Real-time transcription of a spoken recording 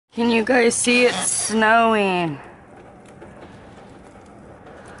Can you guys see it's snowing?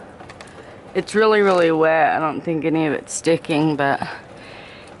 It's really, really wet. I don't think any of it's sticking, but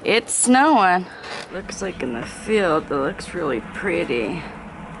it's snowing. Looks like in the field, it looks really pretty.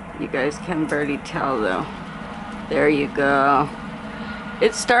 You guys can barely tell though. There you go.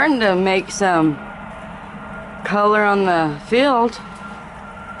 It's starting to make some color on the field.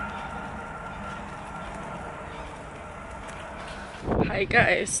 Hi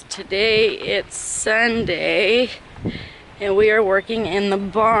guys, today it's Sunday and we are working in the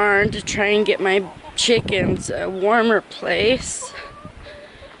barn to try and get my chickens a warmer place.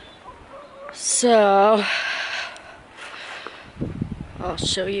 So I'll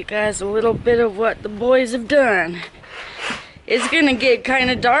show you guys a little bit of what the boys have done. It's gonna get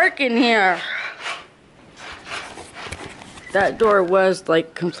kind of dark in here. That door was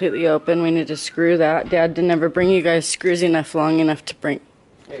like completely open. We need to screw that. Dad didn't ever bring you guys screws long enough to bring.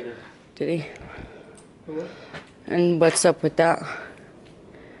 Did he? What? And what's up with that?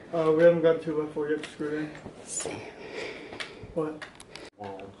 We haven't got 2x4 yet to screw in. Let's see. What?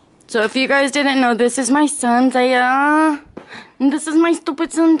 So if you guys didn't know, this is my son, Zaya. And this is my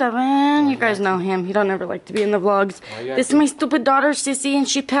stupid son, Devon. You guys know him. He don't ever like to be in the vlogs. This is my stupid daughter, Sissy, and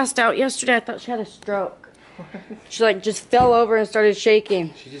she passed out yesterday. I thought she had a stroke. She like just fell over and started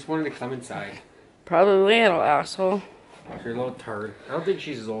shaking. She just wanted to come inside. Probably, little asshole. She's a little turd. I don't think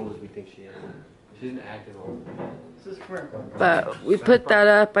she's as old as we think she is. She's an active old. But we put that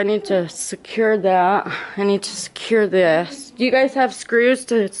up. I need to secure that. I need to secure this. Do you guys have screws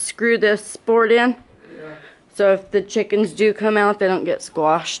to screw this board in? Yeah. So if the chickens do come out, they don't get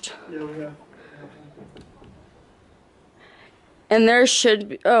squashed. Yeah, we have. And there should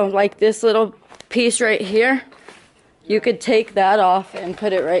be, oh, like this little piece right here. You could take that off and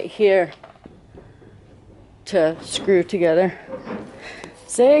put it right here to screw together.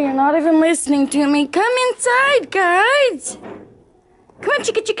 Say, you're not even listening to me. Come inside, guys. Come on,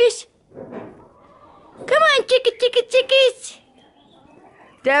 chickies. Come on, chickies.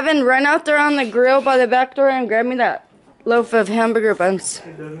 Devon, run out there on the grill by the back door and grab me that loaf of hamburger buns.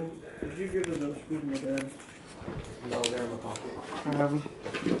 Hey, Devon, did you give those screws to my dad? No, they're in my pocket. I haven't.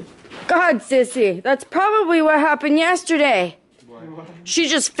 God, Sissy, that's probably what happened yesterday. What? She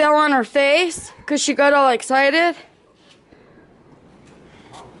just fell on her face because she got all excited.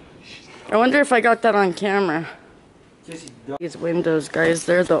 I wonder if I got that on camera. These windows, guys,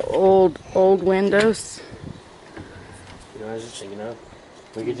 they're the old windows. You know, I was just thinking of,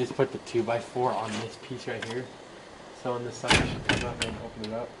 we could just put the 2x4 on this piece right here. So on this side, it should come up and open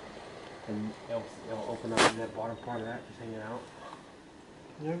it up. And it'll open up in that bottom part of that, just hanging out.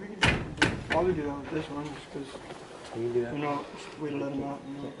 Yeah, we can probably do that with this one, just because We can do that. we're not, we let them out.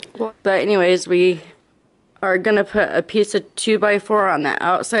 You know. But anyways, we are going to put a piece of 2x4 on the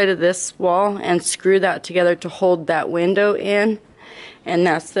outside of this wall and screw that together to hold that window in. And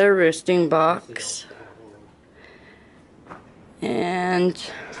that's their roosting box. And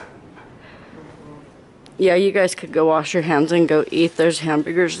yeah, you guys could go wash your hands and go eat. There's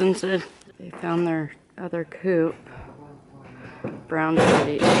hamburgers inside. They found their other coop. Brown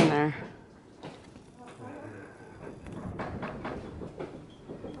pretty in there.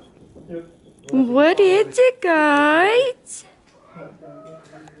 Yep. What is it, guys?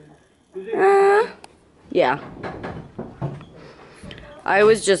 Yeah. I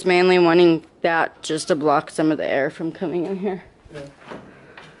was just mainly wanting that just to block some of the air from coming in here. Yeah.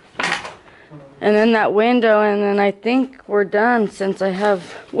 And then that window, and then I think we're done since I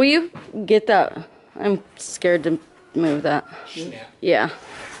have... Will you get that? I'm scared to move that. Yeah.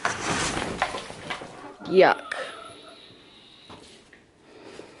 Yuck.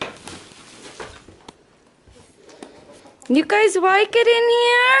 You guys like it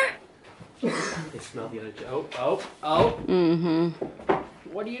in here? They smell the other. Oh. Mm-hmm.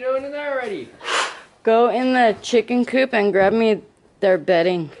 What are you doing in there already? Go in the chicken coop and grab me their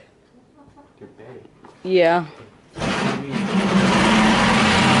bedding. Your bed. Yeah.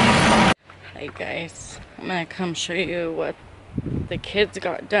 Hi guys, I'm gonna come show you what the kids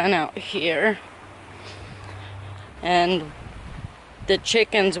got done out here. And the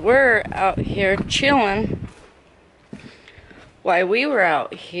chickens were out here chilling while we were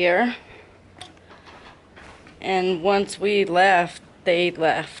out here. And once we left, they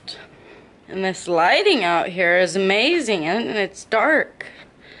left. And this lighting out here is amazing, and it's dark.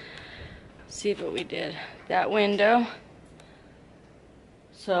 See what we did. That window.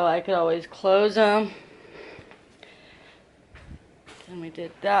 So I could always close them. Then we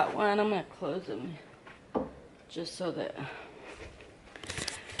did that one. I'm going to close them just so that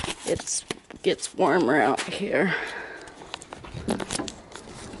it gets warmer out here.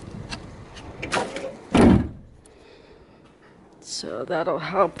 So that'll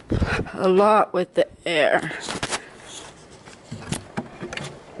help a lot with the air.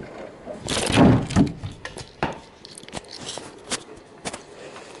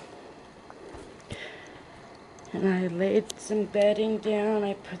 And I laid some bedding down.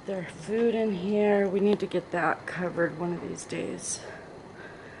 I put their food in here. We need to get that covered one of these days.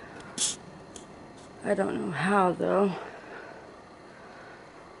 I don't know how though.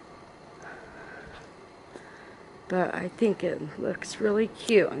 But I think it looks really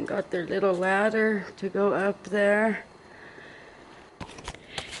cute. And got their little ladder to go up there.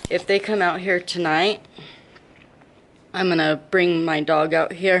 If they come out here tonight, I'm gonna bring my dog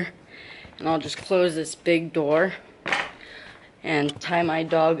out here. And I'll just close this big door and tie my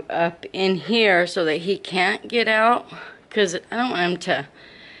dog up in here so that he can't get out. Because I don't want him to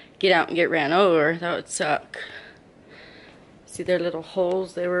get out and get ran over. That would suck. See their little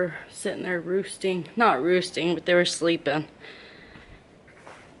holes? They were sitting there roosting. Not roosting, but they were sleeping.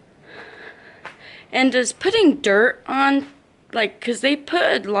 And does putting dirt on, like, because they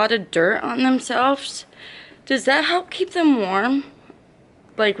put a lot of dirt on themselves, does that help keep them warm?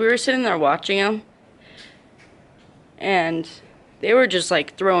 Like, we were sitting there watching them, and they were just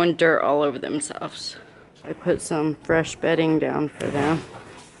like throwing dirt all over themselves. I put some fresh bedding down for them.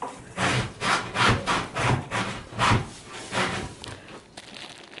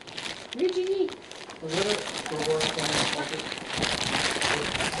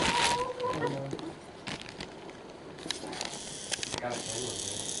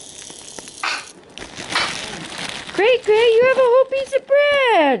 Great, you have a whole piece of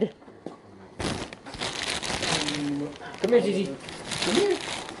bread. Come here, Gigi. Come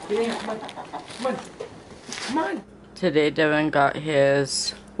here. Come on. Come on. Come on. Today Devon got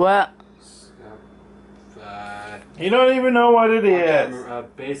his what? You don't even know what it is. A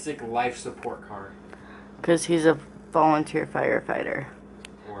basic life support card. Because he's a volunteer firefighter.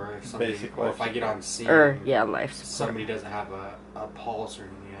 Or if somebody, Basic or life if I get on scene, Yeah, life support. somebody doesn't have a pulse or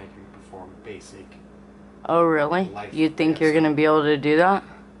anything, I can perform basic. Oh, really? Life, You think yes. you're going to be able to do that?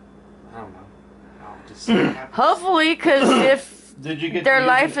 I don't know. I'll just see what happens. Hopefully, because if Did you get their to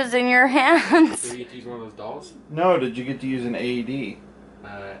life use is in your hands. Did we get to use one of those dolls? No, did you get to use an AED?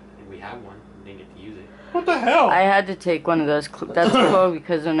 We have one. We didn't get to use it. What the hell? I had to take one of those. That's cool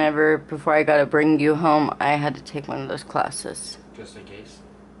because before I got to bring you home, I had to take one of those classes. Just in case.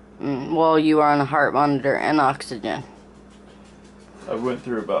 Well, you were on a heart monitor and oxygen. I went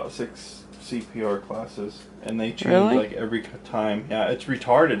through about 6 CPR classes, and they change Really? like every time. Yeah, it's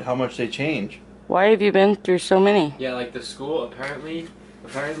retarded how much they change. Why have you been through so many? Yeah, like the school, apparently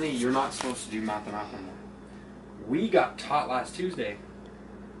you're not supposed to do mouth to mouth anymore. We got taught last Tuesday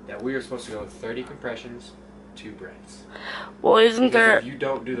that we were supposed to go 30 compressions, 2 breaths. Well, isn't Because there... if you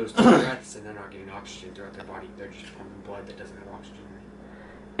don't do those 2 breaths, then they're not getting oxygen throughout their body. They're just pumping blood that doesn't have oxygen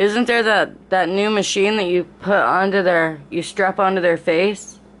in it. Isn't there that new machine that you put onto you strap onto their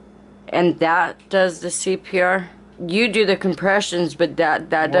face, and that does the CPR? You do the compressions, but that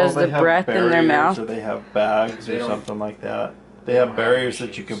does the breath in their mouth. Or they have bags or something like that. They have barriers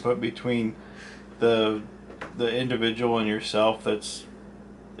that you can put between the individual and yourself. It's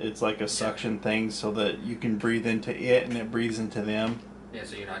like a suction thing, so that you can breathe into it and it breathes into them. Yeah,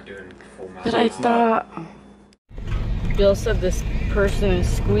 so you're not doing full mouth. But I thought Bill said this person is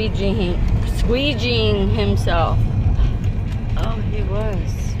squeegeeing himself. Oh, he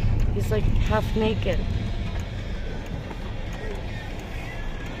was. He's like half naked.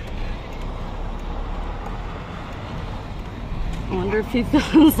 I wonder if he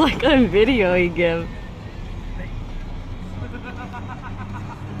feels like on video he give.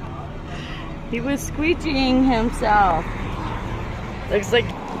 He was squeegeeing himself. Looks like...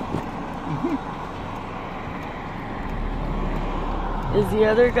 Is the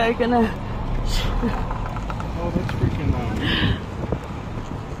other guy gonna... Oh, that's freaking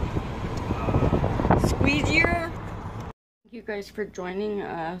Squeezier! Thank you guys for joining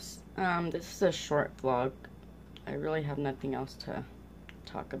us. This is a short vlog. I really have nothing else to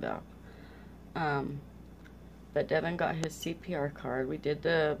talk about. But Devon got his CPR card. We did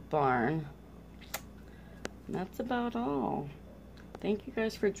the barn. And that's about all. Thank you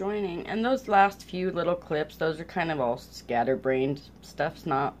guys for joining. And those last few little clips, those are kind of all scatterbrained. Stuff's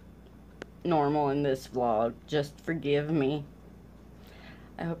not normal in this vlog. Just forgive me.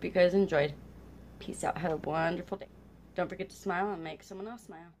 I hope you guys enjoyed. Peace out. Have a wonderful day. Don't forget to smile and make someone else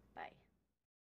smile.